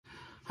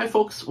Hi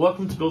folks,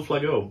 welcome to Build Fly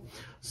Go.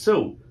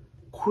 So,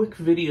 quick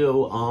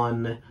video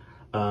on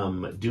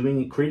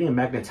creating a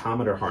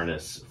magnetometer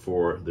harness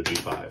for the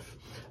G5.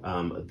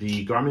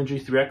 The Garmin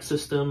G3X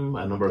system,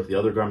 a number of the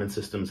other Garmin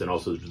systems, and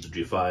also the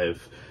G5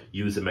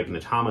 use a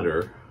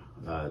magnetometer.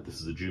 This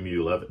is a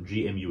GMU11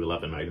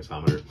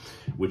 magnetometer,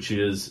 which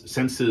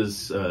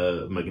senses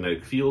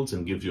magnetic fields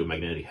and gives you a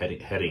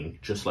magnetic heading,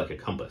 just like a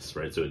compass,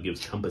 right? So it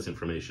gives compass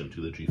information to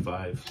the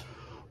G5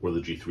 or the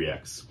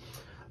G3X.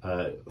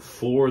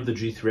 For the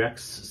G3X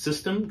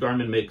system,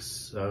 Garmin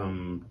makes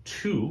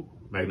two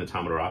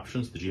magnetometer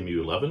options, the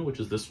GMU11,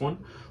 which is this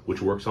one,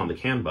 which works on the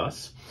CAN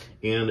bus,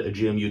 and a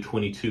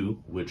GMU22,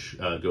 which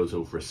goes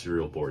over a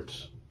serial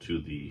port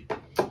to the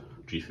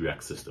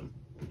G3X system.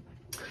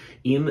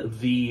 In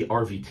the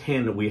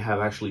RV-10, we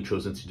have actually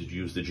chosen to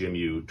use the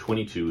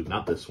GMU22,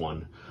 not this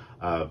one,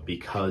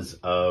 because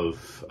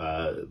of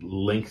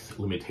length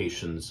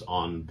limitations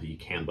on the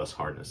CAN bus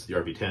harness. The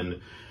RV-10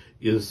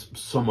 is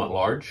somewhat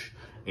large,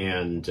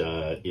 and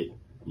it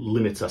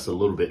limits us a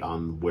little bit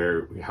on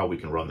how we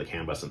can run the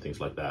CAN bus and things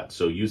like that.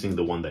 So using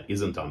the one that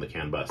isn't on the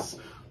CAN bus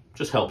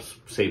just helps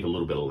save a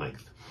little bit of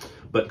length.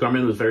 But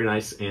Garmin was very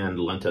nice and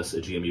lent us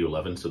a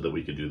GMU11 so that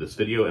we could do this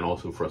video, and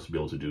also for us to be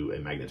able to do a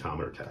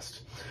magnetometer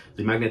test.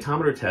 The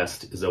magnetometer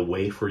test is a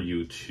way for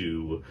you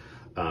to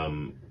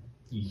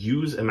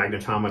use a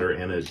magnetometer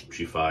and a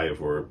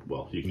G5, or,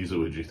 well, you can use it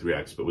with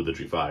G3X, but with the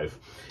G5,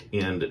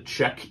 and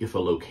check if a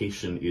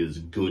location is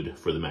good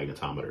for the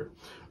magnetometer.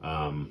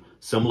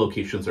 Some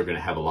locations are going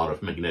to have a lot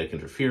of magnetic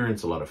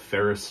interference, a lot of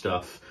ferrous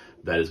stuff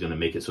that is going to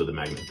make it so the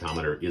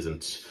magnetometer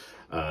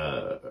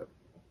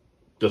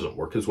doesn't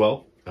work as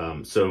well.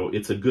 So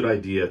it's a good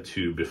idea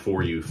to,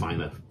 before you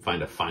find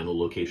a final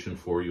location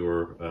for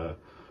your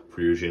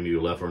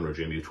GMU11 or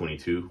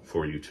GMU22,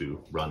 for you to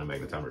run a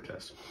magnetometer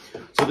test.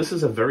 So this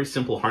is a very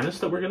simple harness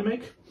that we're going to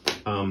make.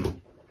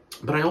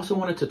 But I also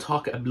wanted to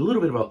talk a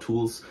little bit about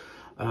tools.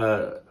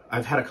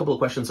 I've had a couple of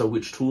questions on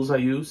which tools I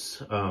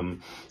use.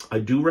 I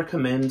do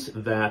recommend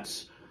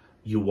that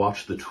you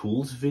watch the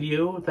tools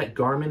video that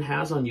Garmin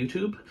has on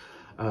YouTube.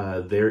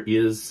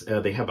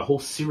 They have a whole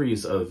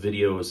series of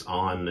videos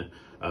on,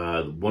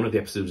 one of the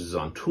episodes is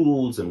on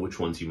tools and which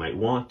ones you might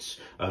want,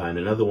 and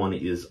another one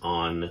is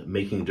on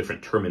making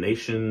different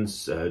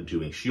terminations,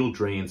 doing shield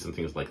drains and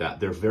things like that.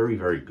 They're very,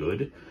 very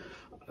good.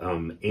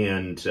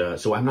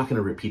 So I'm not going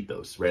to repeat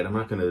those, right? I'm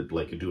not going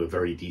to do a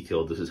very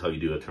detailed, this is how you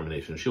do a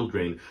termination shield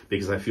drain,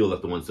 because I feel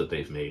that the ones that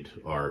they've made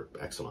are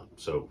excellent.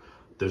 So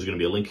there's going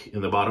to be a link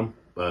in the bottom.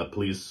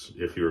 Please,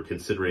 if you're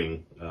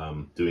considering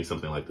doing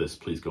something like this,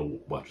 please go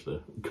watch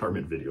the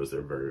Garmin videos.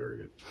 They're very, very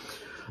good.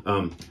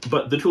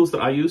 But the tools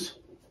that I use,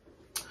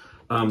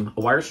 a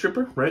wire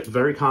stripper, right?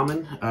 Very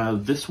common.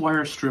 This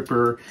wire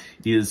stripper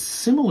is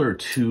similar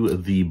to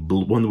the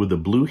one with the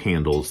blue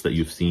handles that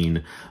you've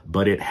seen,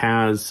 but it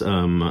has, I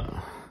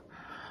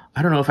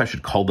don't know if I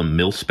should call them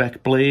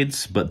mil-spec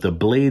blades, but the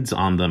blades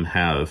on them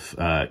have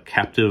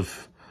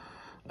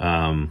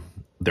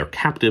they're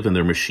captive and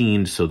they're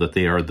machined so that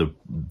they are the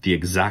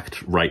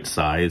exact right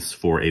size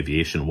for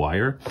aviation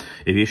wire.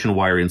 Aviation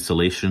wire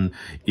insulation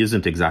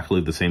isn't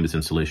exactly the same as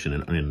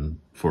insulation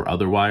for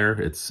other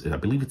wire. I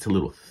believe it's a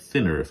little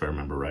thinner, if I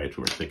remember right,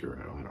 or thicker,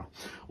 I don't know,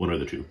 one or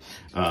the two.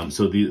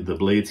 So the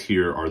blades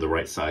here are the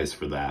right size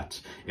for that.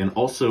 And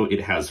also it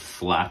has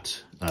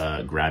flat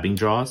grabbing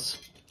jaws.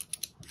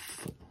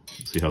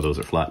 See how those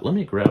are flat? Let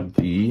me grab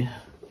the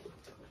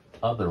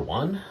other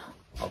one.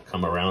 I'll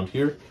come around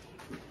here.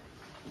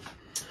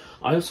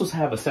 I also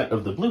have a set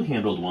of the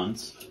blue-handled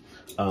ones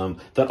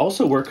that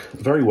also work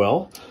very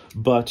well,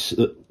 but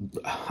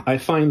I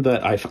find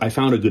that I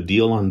found a good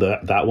deal on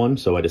that one,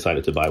 so I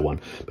decided to buy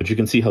one. But you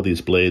can see how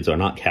these blades are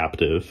not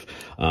captive,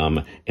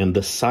 and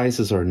the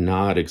sizes are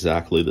not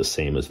exactly the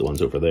same as the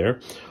ones over there.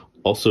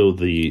 Also,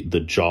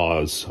 the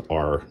jaws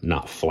are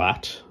not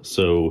flat,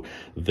 so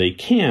they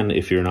can,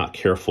 if you're not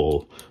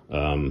careful,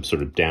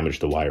 sort of damage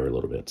the wire a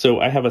little bit.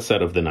 So I have a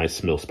set of the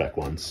nice mil-spec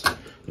ones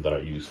that I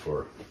use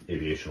for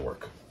aviation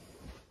work.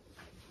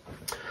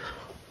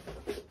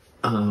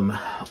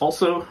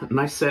 Also, a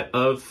nice set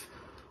of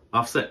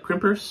offset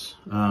crimpers.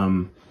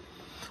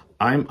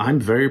 I'm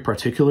very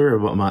particular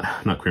about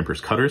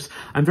cutters.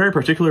 I'm very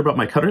particular about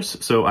my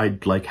cutters, so I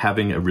like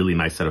having a really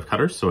nice set of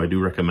cutters. So I do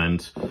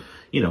recommend,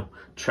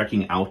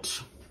 checking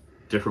out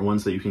different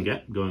ones that you can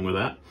get, going with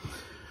that.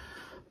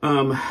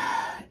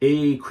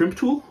 A crimp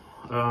tool.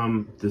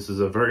 This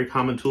is a very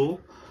common tool.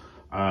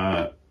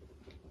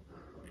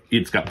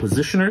 It's got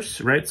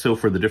positioners, right? So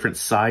for the different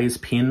size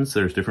pins,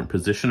 there's different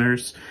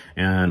positioners.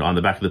 And on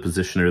the back of the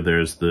positioner,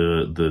 there's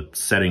the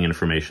setting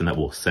information that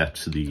will set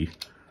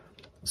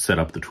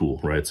up the tool,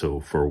 right?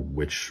 So for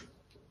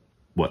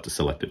what to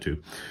select it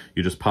to.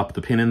 You just pop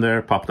the pin in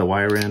there, pop the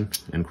wire in,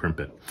 and crimp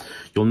it.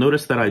 You'll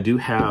notice that I do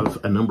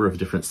have a number of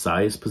different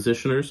size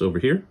positioners over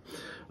here.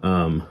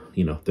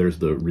 There's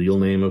the real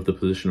name of the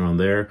positioner on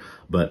there,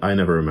 but I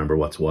never remember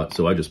what's what,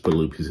 so I just put a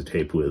little piece of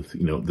tape with,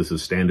 this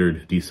is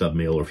standard D-sub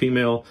male or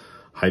female,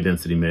 high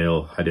density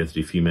male, high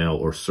density female,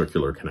 or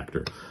circular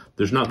connector.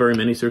 There's not very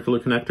many circular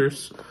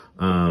connectors,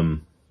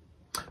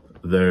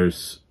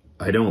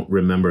 I don't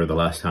remember the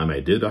last time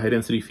I did a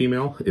high-density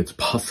female. It's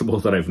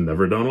possible that I've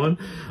never done one.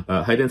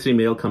 High-density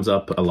male comes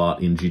up a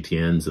lot in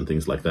GTNs and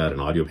things like that,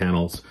 and audio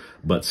panels,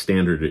 but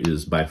standard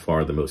is by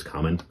far the most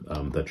common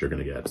that you're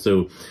going to get.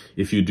 So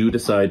if you do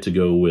decide to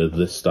go with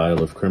this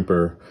style of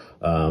crimper,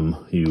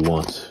 you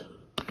want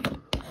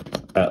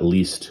at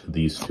least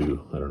these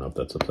two. I don't know if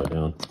that's upside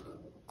down.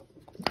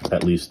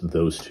 At least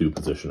those two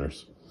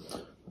positioners.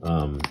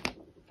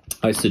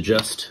 I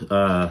suggest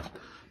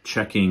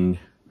checking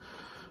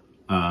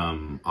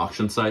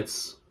auction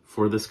sites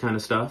for this kind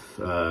of stuff.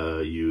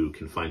 You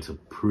can find some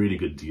pretty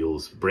good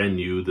deals. Brand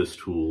new, this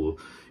tool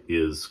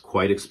is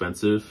quite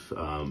expensive,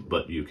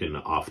 but you can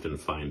often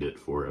find it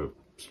for a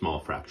small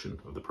fraction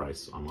of the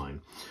price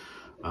online.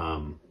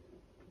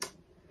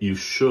 You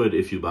should,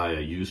 if you buy a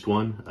used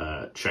one,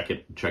 check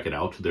it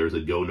out. There's a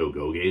go, no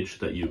go gauge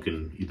that you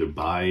can either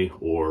buy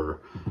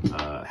or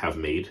have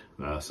made.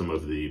 Some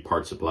of the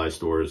part supply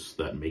stores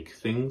that make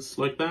things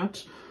like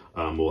that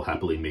will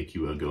happily make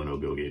you a go, no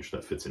go gauge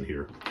that fits in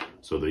here,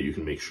 so that you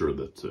can make sure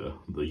that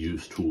the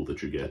used tool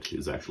that you get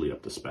is actually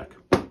up to spec.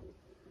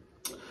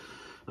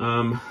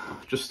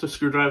 Just a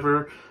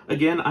screwdriver.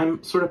 Again,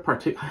 I'm so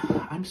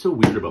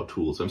weird about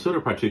tools. I'm sort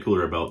of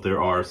particular about,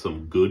 there are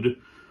some good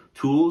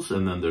tools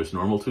and then there's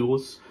normal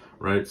tools,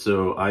 right?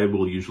 So I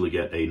will usually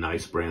get a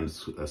nice brand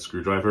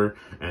screwdriver,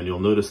 and you'll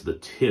notice the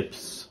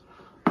tips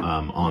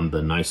on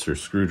the nicer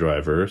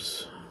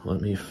screwdrivers. Let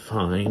me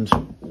find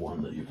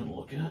one that you can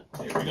look at.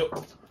 There we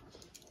go.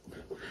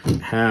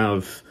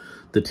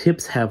 The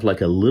tips have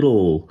like a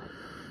little,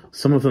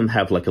 some of them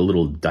have like a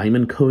little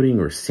diamond coating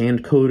or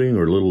sand coating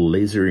or little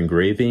laser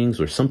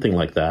engravings or something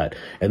like that,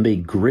 and they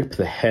grip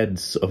the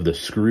heads of the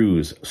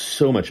screws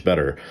so much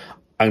better.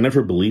 I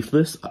never believed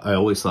this. I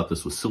always thought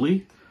this was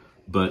silly,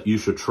 but you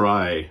should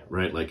try,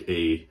 right, like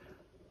a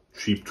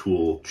cheap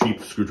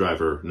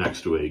screwdriver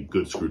next to a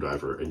good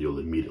screwdriver, and you'll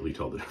immediately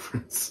tell the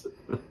difference.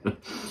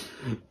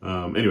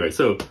 Anyway,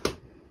 so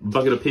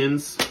bucket of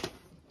pins.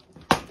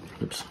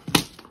 Oops.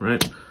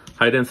 Right,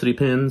 high density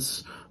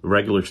pins,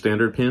 regular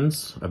standard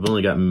pins. I've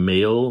only got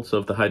males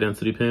of the high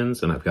density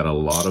pins, and I've got a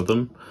lot of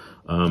them.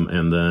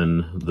 And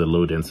then the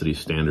low density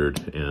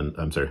standard, and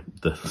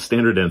the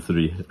standard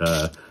density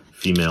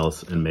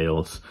females and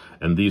males,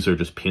 and these are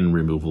just pin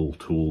removal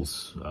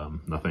tools.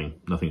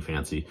 Nothing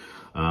fancy.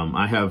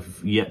 I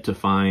have yet to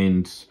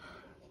find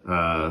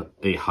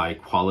a high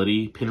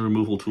quality pin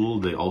removal tool.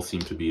 They all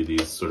seem to be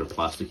these sort of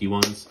plasticky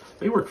ones.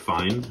 They work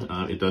fine.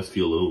 It does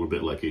feel a little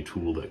bit like a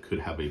tool that could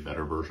have a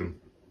better version.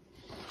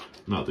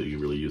 Not that you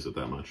really use it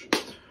that much.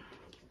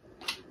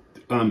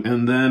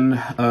 And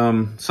then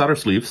solder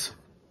sleeves.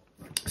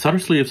 Solder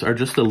sleeves are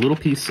just a little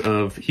piece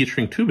of heat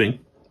shrink tubing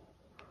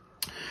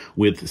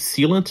with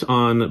sealant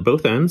on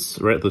both ends,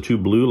 right? The two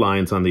blue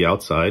lines on the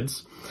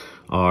outsides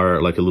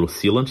are like a little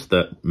sealant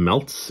that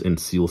melts and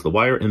seals the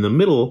wire. In the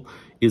middle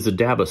is a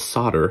dab of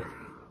solder.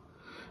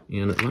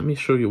 And let me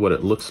show you what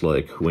it looks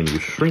like when you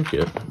shrink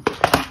it.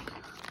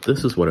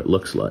 This is what it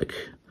looks like.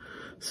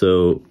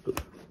 So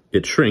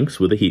it shrinks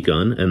with a heat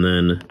gun, and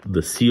then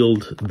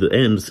the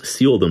ends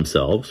seal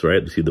themselves,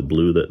 right? You see the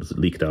blue that's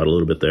leaked out a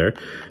little bit there.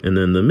 And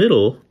then the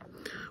middle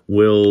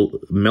will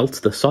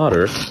melt the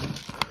solder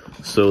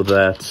so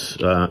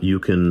that you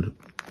can,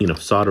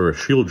 solder a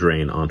shield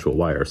drain onto a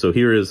wire. So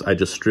here is, I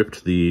just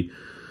stripped the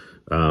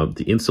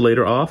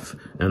insulator off,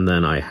 and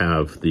then I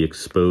have the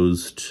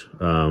exposed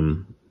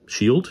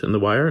shield in the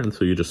wire, and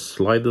so you just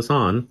slide this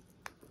on,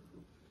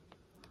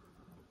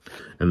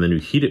 and then you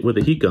heat it with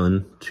a heat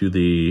gun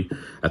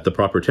at the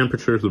proper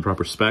temperature, the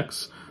proper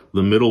specs.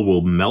 The middle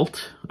will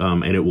melt,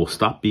 and it will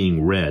stop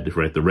being red,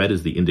 right? The red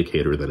is the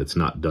indicator that it's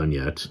not done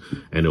yet,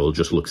 and it will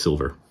just look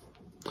silver.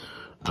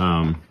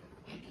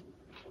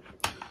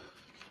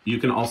 You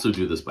can also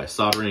do this by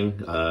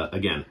soldering.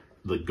 Again,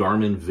 the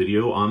Garmin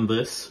video on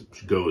this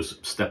goes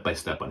step by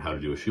step on how to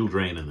do a shield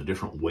drain and the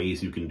different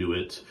ways you can do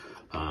it.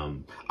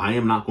 I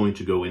am not going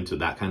to go into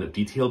that kind of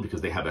detail because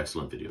they have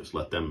excellent videos.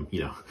 Let them,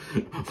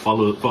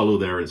 follow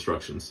their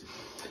instructions.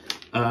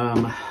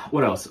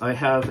 What else? I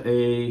have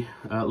a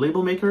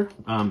label maker.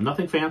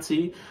 Nothing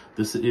fancy.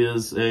 This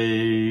is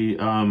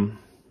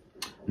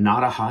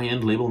not a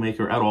high-end label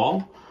maker at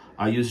all.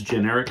 I use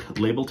generic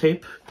label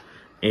tape,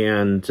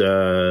 and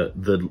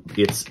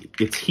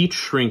it's heat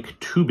shrink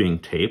tubing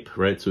tape,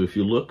 right? So if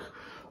you look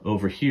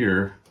over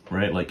here,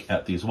 right, like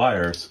at these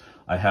wires,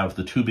 I have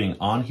the tubing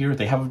on here.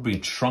 They haven't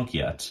been shrunk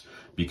yet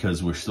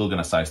because we're still going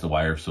to size the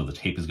wire, so the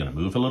tape is going to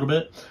move a little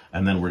bit,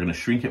 and then we're going to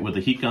shrink it with a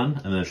heat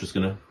gun, and then it's just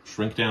going to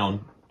shrink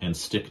down and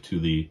stick to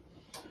the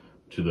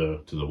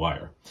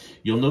wire.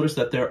 You'll notice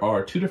that there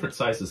are two different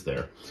sizes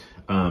there.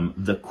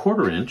 The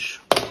 1/4 inch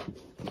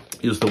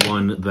is the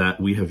one that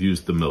we have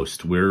used the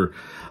most.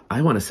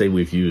 I want to say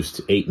we've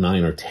used 8,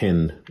 9, or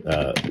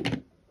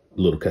 10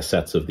 little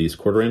cassettes of these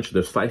 1/4 inch.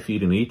 There's 5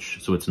 feet in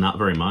each, so it's not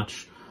very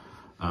much.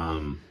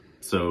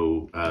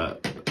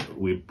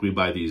 We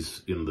buy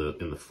these in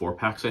the 4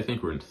 packs, I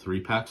think, or in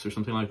 3 packs or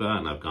something like that.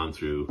 And I've gone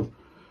through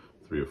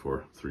 3 or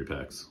 4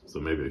 3-packs. So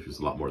maybe I've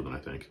used a lot more than I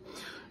think.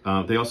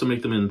 They also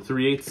make them in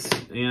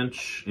 3/8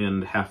 inch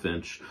and 1/2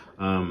 inch.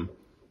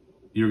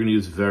 You're going to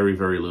use very,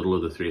 very little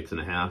of the 3/8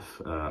 and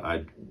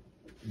 1/2.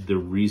 They're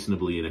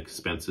reasonably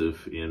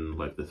inexpensive in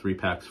like the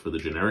 3-packs for the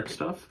generic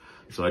stuff.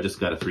 So I just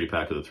got a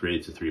 3-pack of the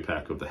 3/8, a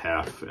 3-pack of the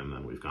 1/2, and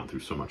then we've gone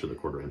through so much of the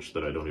 1/4 inch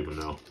that I don't even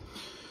know.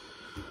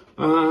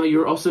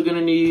 You're also going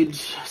to need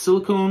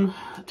silicone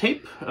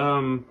tape.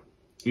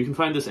 You can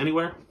find this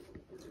anywhere.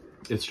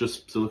 It's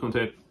just silicone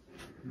tape,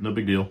 no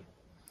big deal.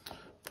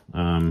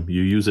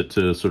 You use it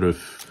to sort of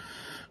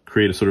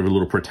create a sort of a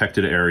little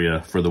protected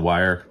area for the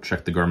wire.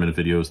 Check the Garmin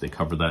videos, they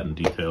cover that in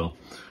detail.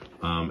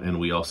 And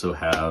we also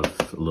have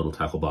a little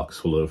tackle box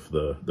full of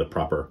the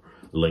proper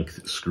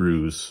length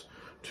screws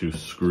to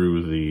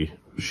screw the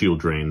shield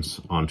drains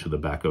onto the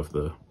back of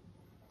the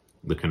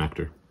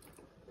connector.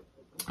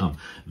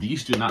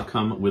 These do not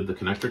come with the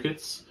connector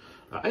kits.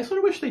 I sort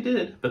of wish they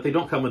did, but they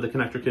don't come with the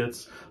connector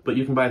kits, but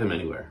you can buy them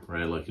anywhere,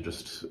 right? Like you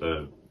just,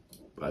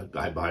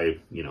 I buy,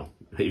 you know,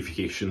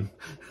 aviation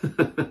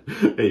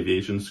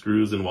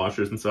screws and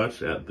washers and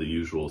such at the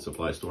usual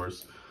supply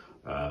stores,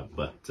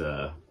 but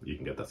you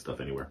can get that stuff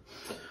anywhere.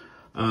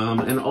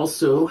 And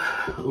also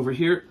over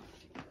here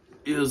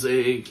is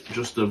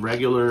just a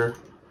regular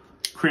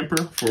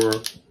crimper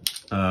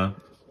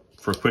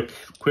for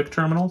quick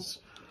terminals.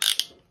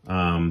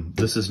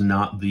 This is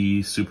not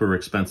the super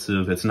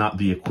expensive, it's not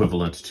the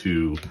equivalent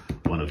to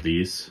one of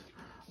these,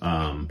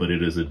 but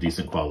it is a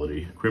decent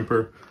quality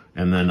crimper.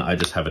 And then I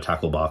just have a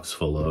tackle box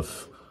full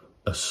of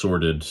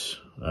assorted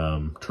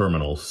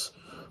terminals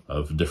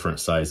of different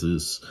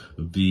sizes.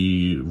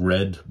 The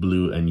red,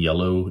 blue, and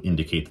yellow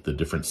indicate the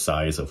different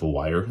size of a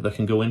wire that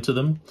can go into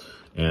them.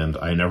 And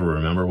I never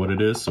remember what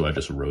it is, so I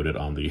just wrote it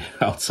on the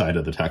outside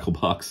of the tackle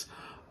box.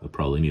 I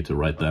probably need to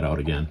write that out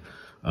again.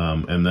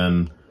 And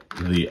then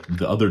the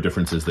other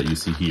differences that you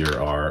see here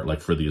are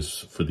like for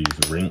these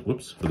ring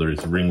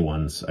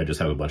ones, I just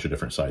have a bunch of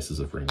different sizes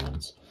of ring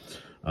ones.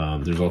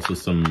 There's also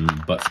some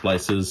butt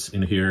splices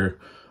in here.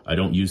 I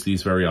don't use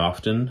these very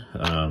often.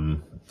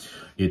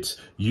 It's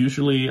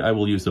usually I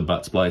will use the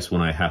butt splice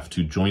when I have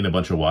to join a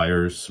bunch of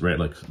wires, right?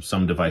 Like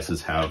some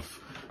devices have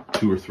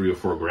 2 or 3 or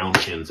 4 ground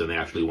pins and they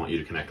actually want you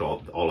to connect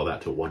all of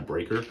that to one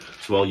breaker.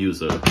 So I'll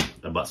use a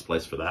butt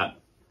splice for that.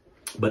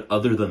 But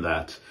other than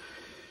that,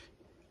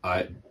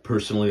 I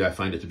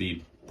find it to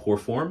be poor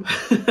form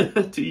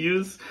to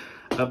use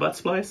a butt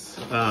splice.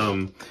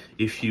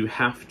 If you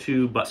have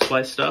to butt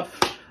splice stuff,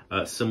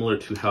 similar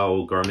to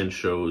how Garmin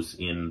shows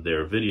in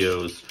their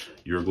videos,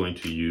 you're going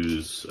to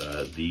use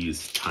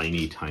these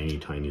tiny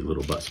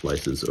little butt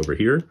splices over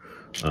here.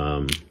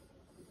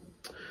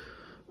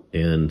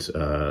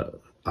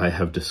 I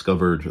have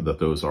discovered that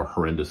those are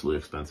horrendously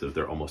expensive.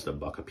 They're almost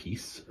 $1 a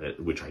piece,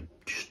 which I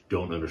just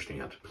don't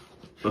understand.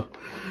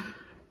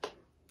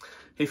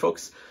 Hey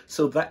folks,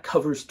 so that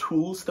covers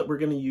tools that we're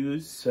going to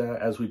use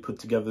as we put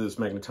together this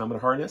magnetometer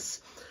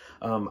harness.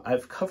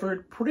 I've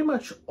covered pretty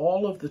much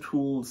all of the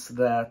tools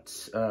that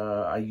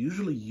I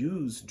usually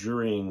use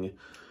during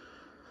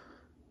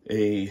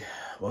during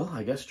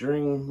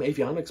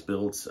Avionics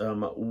builds.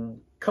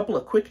 Couple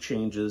of quick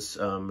changes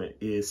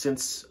is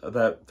since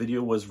that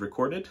video was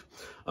recorded,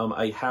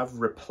 I have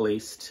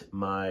replaced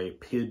my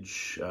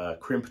Pidge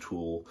crimp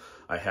tool.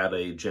 I had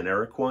a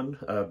generic one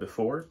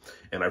before,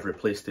 and I've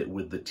replaced it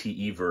with the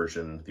TE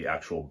version, the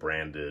actual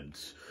branded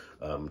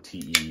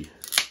TE,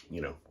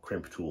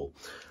 crimp tool.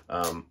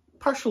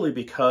 Partially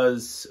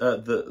because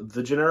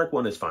the generic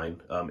one is fine.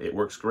 It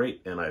works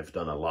great, and I've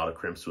done a lot of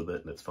crimps with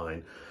it, and it's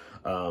fine.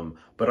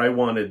 But I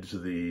wanted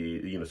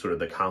the, sort of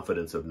the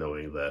confidence of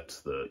knowing that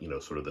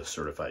sort of the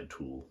certified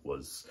tool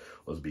was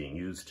being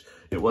used.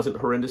 It wasn't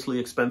horrendously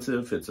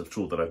expensive. It's a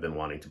tool that I've been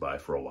wanting to buy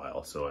for a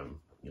while, so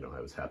I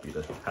was happy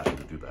to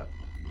do that.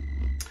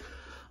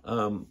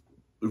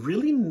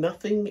 Really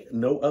nothing,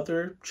 no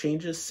other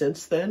changes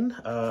since then.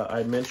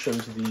 I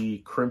mentioned the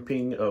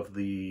crimping of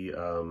the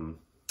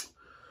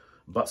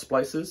butt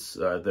splices.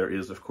 There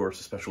is, of course,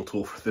 a special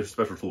tool there's a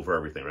special tool for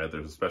everything, right?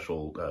 There's a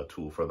special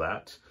tool for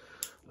that.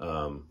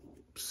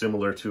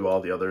 Similar to all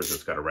the others,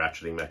 it's got a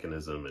ratcheting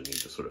mechanism, and you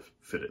just sort of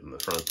fit it in the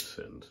front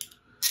and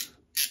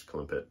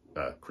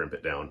crimp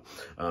it down.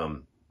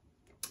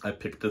 I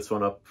picked this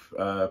one up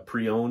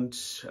pre-owned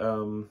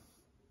on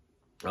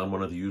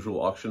one of the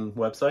usual auction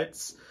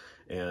websites,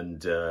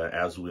 and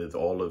as with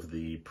all of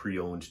the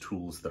pre-owned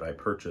tools that I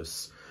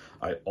purchase,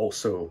 I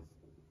also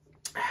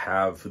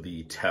have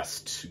the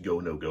test go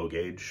no go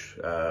gauge.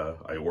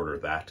 I order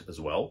that as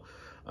well.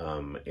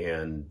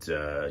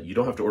 You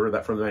don't have to order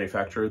that from the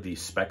manufacturer. The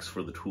specs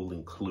for the tool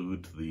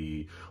include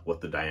what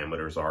the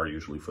diameters are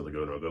usually for the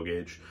go no go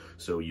gauge,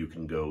 so you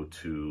can go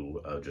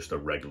to just a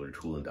regular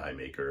tool and die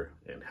maker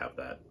and have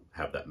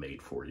that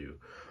made for you.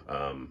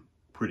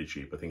 Pretty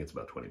cheap. I think it's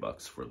about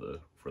 $20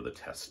 for the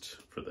test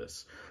for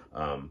this.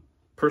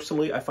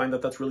 Personally, I find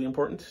that that's really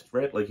important,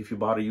 right? Like if you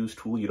bought a used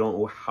tool, you don't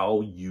know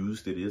how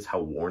used it is, how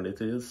worn it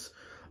is.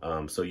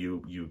 So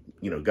you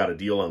got a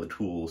deal on the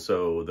tool.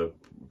 So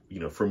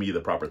for me,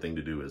 the proper thing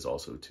to do is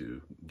also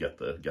to get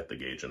the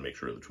gauge and make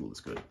sure the tool is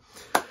good.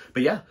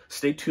 But yeah,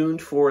 stay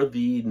tuned for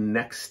the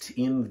next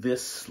in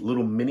this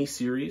little mini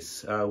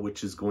series,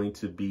 which is going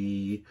to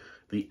be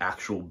the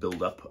actual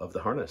buildup of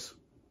the harness.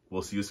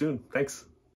 We'll see you soon. Thanks.